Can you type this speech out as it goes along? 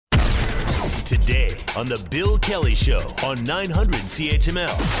Today on The Bill Kelly Show on 900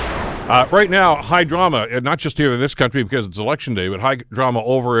 CHML. Right now, high drama, not just here in this country because it's election day, but high drama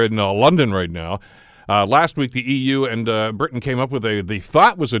over in London right now. Last week, the EU and Britain came up with they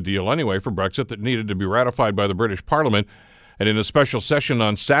thought was a deal anyway for Brexit that needed to be ratified by the British Parliament. And in a special session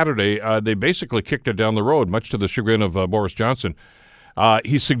on Saturday, they basically kicked it down the road, much to the chagrin of Boris Johnson.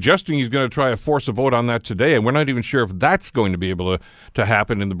 He's suggesting he's going to try to force a vote on that today, and we're not even sure if that's going to be able to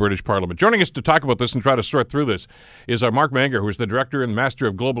happen in the British Parliament. Joining us to talk about this and try to sort through this is Mark Manger, who is the Director and Master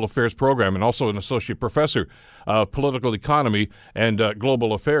of Global Affairs Program and also an Associate Professor of Political Economy and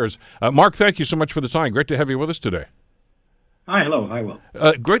Global Affairs. Mark, thank you so much for the time. Great to have you with us today. Hi, hello. Hi, Will.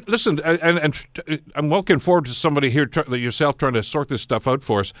 Great. Listen, and I'm looking forward to somebody here, yourself, trying to sort this stuff out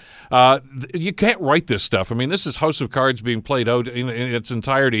for us. You can't write this stuff. I mean, this is House of Cards being played out in its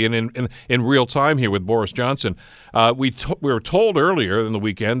entirety and in real time here with Boris Johnson. We were told earlier in the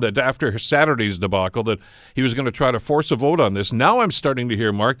weekend that after Saturday's debacle that he was going to try to force a vote on this. Now I'm starting to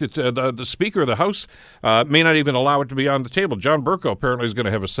hear, Mark, that the Speaker of the House may not even allow it to be on the table. John Bercow apparently is going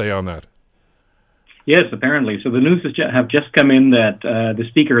to have a say on that. Yes, apparently. So the news have just come in that the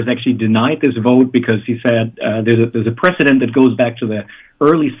Speaker has actually denied this vote because he said there's a precedent that goes back to the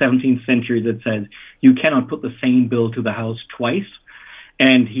early 17th century that says you cannot put the same bill to the House twice.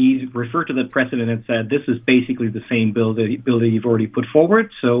 And he referred to that precedent and said this is basically the same bill that you've already put forward,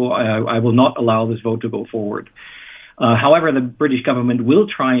 so I will not allow this vote to go forward. However, the British government will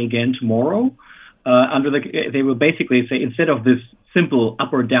try again tomorrow. They will basically say instead of this simple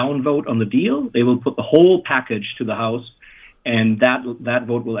up or down vote on the deal, they will put the whole package to the House, and that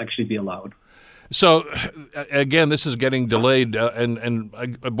vote will actually be allowed. So, again, this is getting delayed, and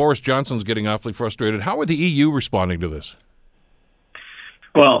Boris Johnson's getting awfully frustrated. How are the EU responding to this?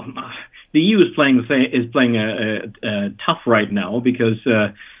 Well, the EU is playing tough right now because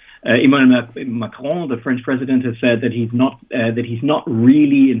Emmanuel Macron, the French president, has said that he's not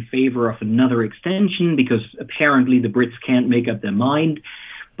really in favor of another extension because apparently the Brits can't make up their mind.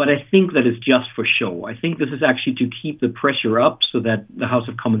 But I think that is just for show. I think this is actually to keep the pressure up so that the House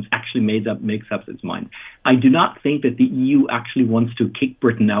of Commons actually makes up its mind. I do not think that the EU actually wants to kick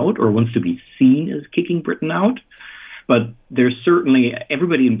Britain out or wants to be seen as kicking Britain out. But there's certainly,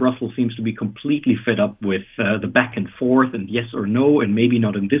 everybody in Brussels seems to be completely fed up with the back and forth and yes or no, and maybe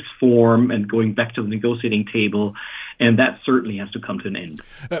not in this form, and going back to the negotiating table. And that certainly has to come to an end.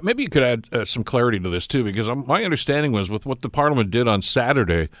 Maybe you could add some clarity to this, too, because my understanding was with what the Parliament did on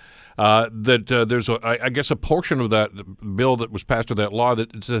Saturday, that there's, I guess, a portion of that bill that was passed, or that law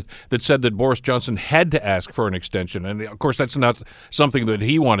that said that Boris Johnson had to ask for an extension. And, of course, that's not something that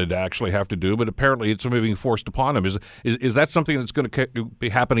he wanted to actually have to do, but apparently it's being forced upon him. Is that something that's going to be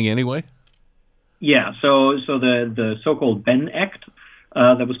happening anyway? Yeah, so the so-called Benn Act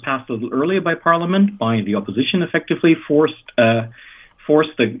that was passed a little earlier by Parliament, by the opposition effectively, forced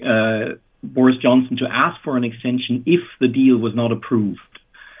Boris Johnson to ask for an extension if the deal was not approved.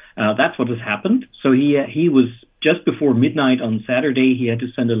 That's what has happened. So he was just before midnight on Saturday. He had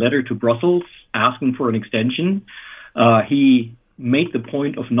to send a letter to Brussels asking for an extension. He made the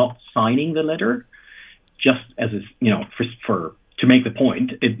point of not signing the letter, just as to make the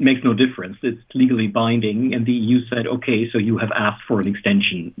point. It makes no difference. It's legally binding, and the EU said, "Okay, so you have asked for an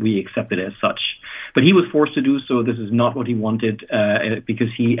extension. We accept it as such." But he was forced to do so. This is not what he wanted because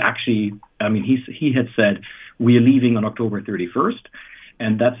he had said we are leaving on October 31st.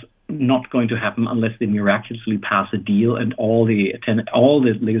 And that's not going to happen unless they miraculously pass a deal and all the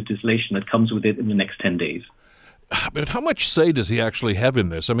legislation that comes with it in the next 10 days. But how much say does he actually have in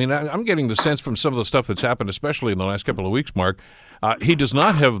this? I mean, I'm getting the sense from some of the stuff that's happened, especially in the last couple of weeks, Mark, he does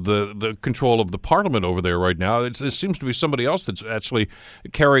not have the control of the Parliament over there right now. It seems to be somebody else that's actually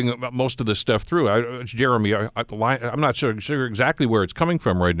carrying most of this stuff through. Jeremy, I'm not sure exactly where it's coming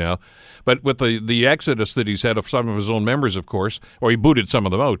from right now, but with the exodus that he's had of some of his own members, of course, or he booted some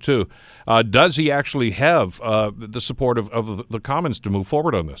of them out too, does he actually have the support of the Commons to move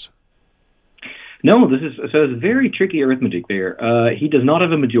forward on this? No, it's very tricky arithmetic there. He does not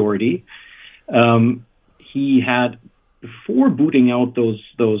have a majority. He had, before booting out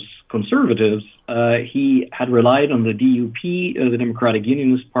those conservatives, he had relied on the DUP, the Democratic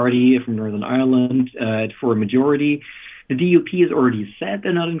Unionist Party from Northern Ireland, for a majority. The DUP has already said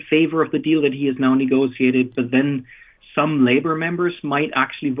they're not in favor of the deal that he has now negotiated, but then some Labour members might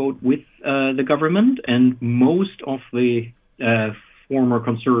actually vote with the government, and most of the former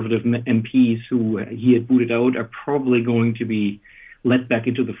conservative MPs who he had booted out are probably going to be let back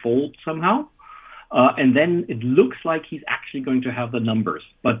into the fold somehow. And then it looks like he's actually going to have the numbers,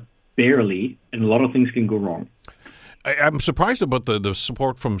 but barely, and a lot of things can go wrong. I'm surprised about the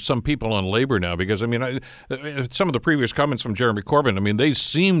support from some people on Labour now, because, I mean, some of the previous comments from Jeremy Corbyn, I mean, they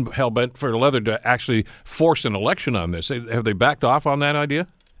seem hell-bent for leather to actually force an election on this. Have they backed off on that idea?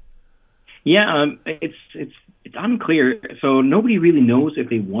 Yeah, it's unclear. So nobody really knows if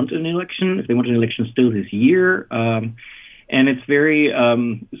they want an election, still this year. And it's very,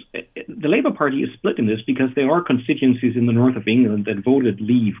 the Labour Party is split in this because there are constituencies in the north of England that voted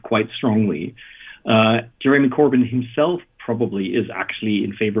Leave quite strongly. Jeremy Corbyn himself probably is actually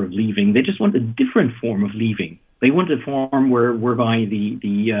in favor of leaving. They just want a different form of leaving. They want a form whereby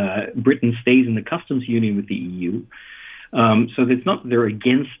the Britain stays in the customs union with the EU. So it's not they're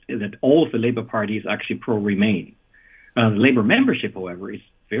against that all of the Labour Party is actually pro-Remain. The Labour membership, however, is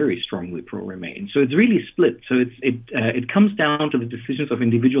very strongly pro-Remain. So it's really split. So it comes down to the decisions of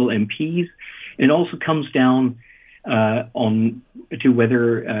individual MPs. And it also comes down to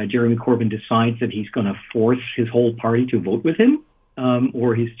whether Jeremy Corbyn decides that he's going to force his whole party to vote with him,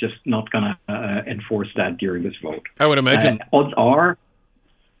 or he's just not going to enforce that during this vote. I would imagine odds are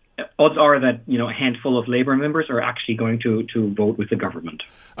that a handful of Labour members are actually going to vote with the government.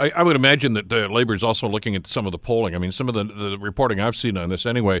 I would imagine that Labour is also looking at some of the polling. I mean, some of the reporting I've seen on this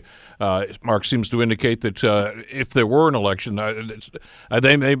anyway, Mark, seems to indicate that if there were an election,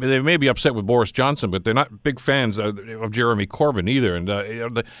 they may be upset with Boris Johnson, but they're not big fans of Jeremy Corbyn either. And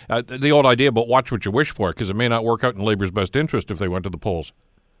the old idea about watch what you wish for, because it may not work out in Labour's best interest if they went to the polls.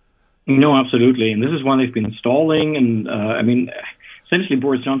 No, absolutely. And this is why they've been stalling. And essentially,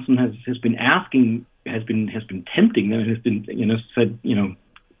 Boris Johnson has been tempting them, and has been said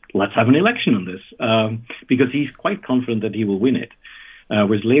let's have an election on this because he's quite confident that he will win it,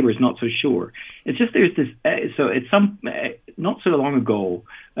 whereas Labour is not so sure. It's just there's this. So it's not so long ago,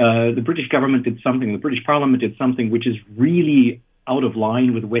 the British government did something. The British Parliament did something which is really out of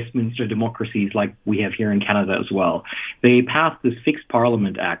line with Westminster democracies like we have here in Canada as well. They passed this Fixed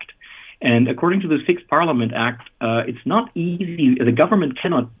Parliament Act. And according to the Fixed Parliament Act, it's not easy. The government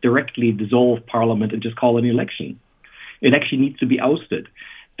cannot directly dissolve Parliament and just call an election. It actually needs to be ousted.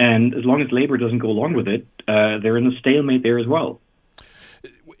 And as long as Labour doesn't go along with it, they're in a stalemate there as well.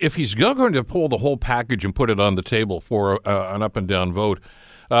 If he's going to pull the whole package and put it on the table for an up and down vote,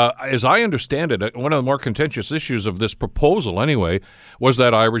 as I understand it, one of the more contentious issues of this proposal anyway was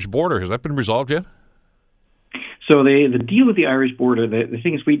that Irish border. Has that been resolved yet? So the deal with the Irish border, the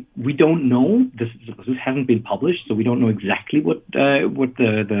thing is we don't know. This hasn't been published, so we don't know exactly what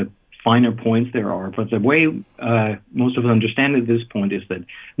the finer points there are. But the way most of us understand at this point is that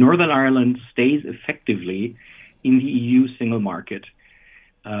Northern Ireland stays effectively in the EU single market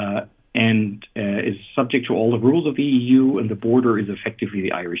and is subject to all the rules of the EU, and the border is effectively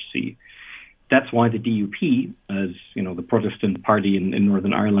the Irish Sea. That's why the DUP, as the Protestant party in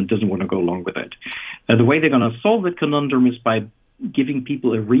Northern Ireland, doesn't want to go along with it. The way they're going to solve that conundrum is by giving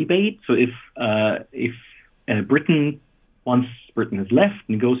people a rebate. So if Britain, once Britain has left,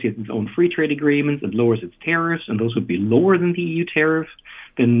 negotiates its own free trade agreements and lowers its tariffs, and those would be lower than the EU tariff,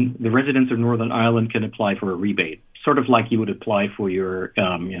 then the residents of Northern Ireland can apply for a rebate, sort of like you would apply for your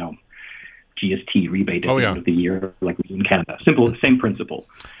GST rebate at the end of the year, like we do in Canada. Simple, same principle.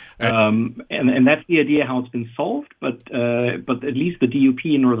 And that's the idea how it's been solved, but at least the DUP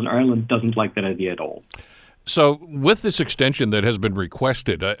in Northern Ireland doesn't like that idea at all. So with this extension that has been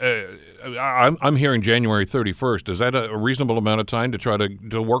requested, I'm hearing January 31st. Is that a reasonable amount of time to try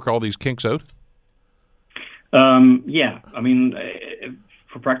to work all these kinks out? Yeah. I mean,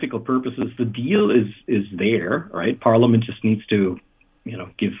 for practical purposes, the deal is there, right? Parliament just needs to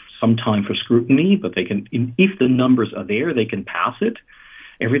give some time for scrutiny, but they can, if the numbers are there, they can pass it.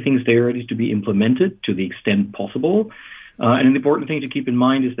 Everything's there ready to be implemented to the extent possible. And an important thing to keep in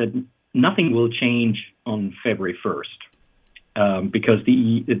mind is that nothing will change on February 1st because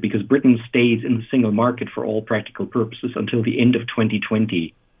Britain stays in the single market for all practical purposes until the end of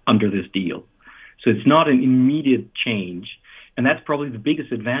 2020 under this deal. So it's not an immediate change. And that's probably the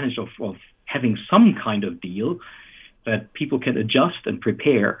biggest advantage of having some kind of deal, that people can adjust and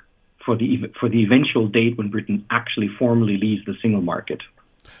prepare for the eventual date when Britain actually formally leaves the single market.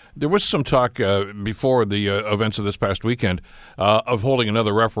 There was some talk before the events of this past weekend of holding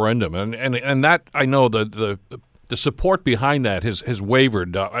another referendum, and that I know the support behind that has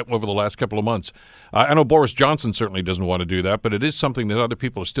wavered over the last couple of months. I know Boris Johnson certainly doesn't want to do that, but it is something that other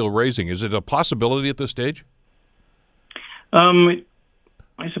people are still raising. Is it a possibility at this stage? I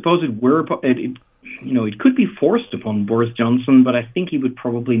suppose it could be forced upon Boris Johnson, but I think he would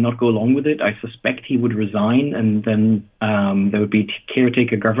probably not go along with it. I suspect he would resign, and then there would be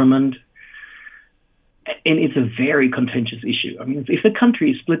caretaker government. And it's a very contentious issue. I mean, if the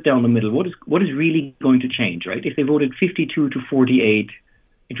country is split down the middle, what is really going to change, right? If they voted 52 to 48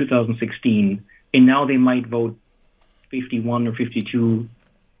 in 2016, and now they might vote 51 or 52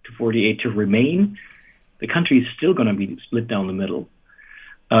 to 48 to remain, the country is still going to be split down the middle.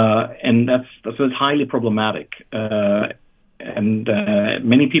 And that's highly problematic. And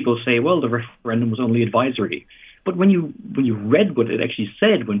many people say, well, the referendum was only advisory. But when you read what it actually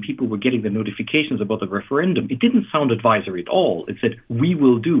said, when people were getting the notifications about the referendum, it didn't sound advisory at all. It said, we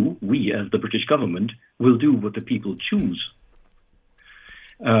as the British government, will do what the people choose.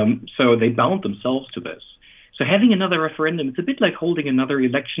 So they bound themselves to this. So having another referendum, it's a bit like holding another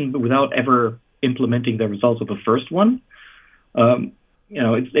election, but without ever implementing the results of the first one.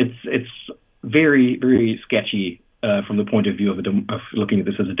 It's very, very sketchy from the point of view of looking at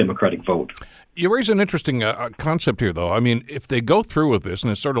this as a democratic vote. You raise an interesting concept here, though. I mean, if they go through with this,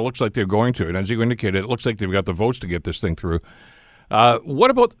 and it sort of looks like they're going to, and as you indicated, it looks like they've got the votes to get this thing through.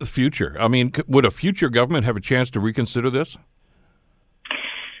 What about the future? I mean, would a future government have a chance to reconsider this?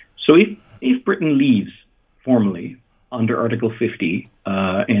 So if Britain leaves formally under Article 50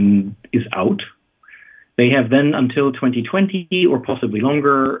 and is out, they have then until 2020 or possibly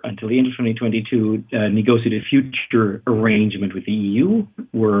longer, until the end of 2022, negotiate a future arrangement with the EU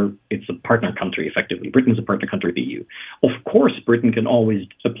where it's a partner country, effectively. Britain is a partner country of the EU. Of course, Britain can always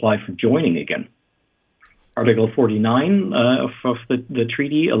apply for joining again. Article 49 of the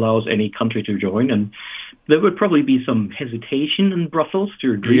treaty allows any country to join, and there would probably be some hesitation in Brussels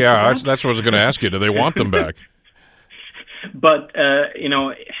to agree to that. That's what I was going to ask you. Do they want them back? But,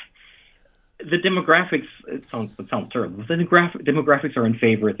 the demographics, it sounds terrible. The demographics are in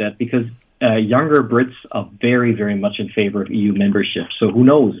favor of that because younger Brits are very, very much in favor of EU membership. So who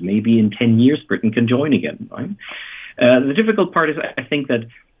knows? Maybe in 10 years, Britain can join again. Right? The difficult part is I think that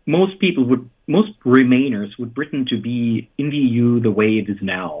most Remainers would Britain to be in the EU the way it is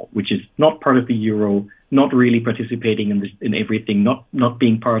now, which is not part of the euro, not really participating in everything, not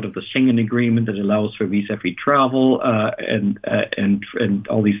being part of the Schengen agreement that allows for visa-free travel and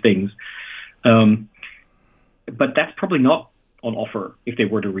all these things. But that's probably not on offer if they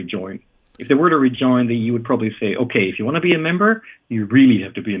were to rejoin. If they were to rejoin, the EU would probably say, okay, if you want to be a member, you really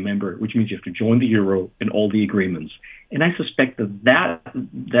have to be a member, which means you have to join the euro and all the agreements. And I suspect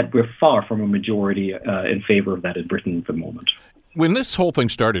that we're far from a majority in favor of that in Britain at the moment. When this whole thing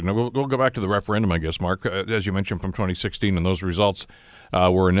started, and we'll go back to the referendum, I guess, Mark, as you mentioned from 2016, and those results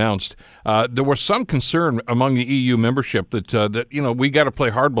were announced, there was some concern among the EU membership that we got to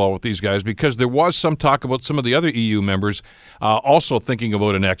play hardball with these guys because there was some talk about some of the other EU members also thinking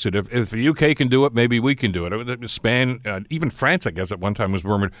about an exit. If the UK can do it, maybe we can do it. Spain, even France, I guess, at one time was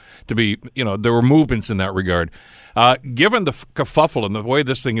rumored to be, there were movements in that regard. Given the kerfuffle and the way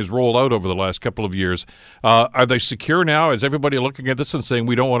this thing has rolled out over the last couple of years, are they secure now? Is everybody looking at this and saying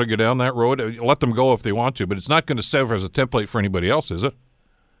we don't want to go down that road? Let them go if they want to, but it's not going to serve as a template for anybody else, is it?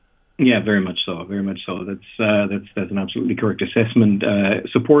 Yeah, very much so. Very much so. That's an absolutely correct assessment.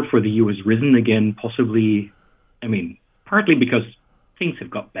 Support for the EU has risen again, possibly. I mean, partly because things have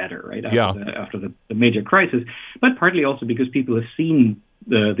got better, right? After the major crisis, but partly also because people have seen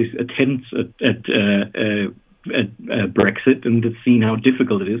these attempts at Brexit and have seen how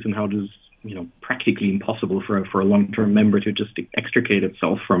difficult it is and how it is, practically impossible for a long-term member to just extricate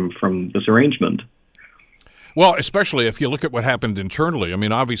itself from this arrangement. Well, especially if you look at what happened internally. I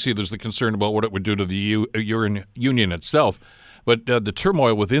mean, obviously there's the concern about what it would do to the European Union itself, but the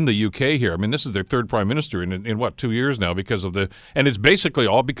turmoil within the UK here, I mean, this is their third prime minister in 2 years now because of and it's basically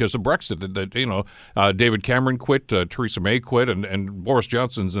all because of Brexit. David Cameron quit, Theresa May quit, and Boris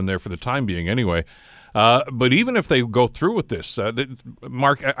Johnson's in there for the time being anyway. But even if they go through with this,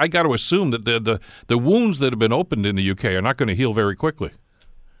 Mark, I got to assume that the wounds that have been opened in the UK are not going to heal very quickly.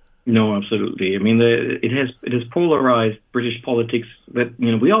 No, absolutely. I mean, it has polarized British politics. That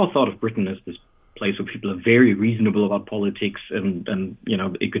we all thought of Britain as this place where people are very reasonable about politics, and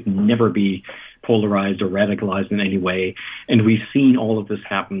it could never be polarized or radicalized in any way. And we've seen all of this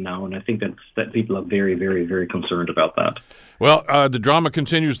happen now, and I think that people are very, very, very concerned about that. Well, the drama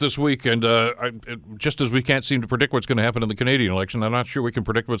continues this week, and just as we can't seem to predict what's going to happen in the Canadian election, I'm not sure we can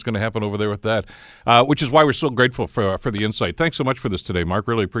predict what's going to happen over there with that, which is why we're so grateful for the insight. Thanks so much for this today, Mark.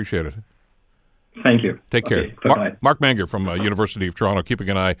 Really appreciate it. Thank you. Take care. Mark Manger from University of Toronto, keeping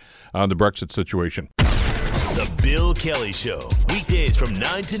an eye on the Brexit situation. The Bill Kelly Show, weekdays from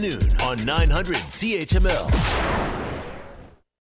 9 to noon on 900 CHML.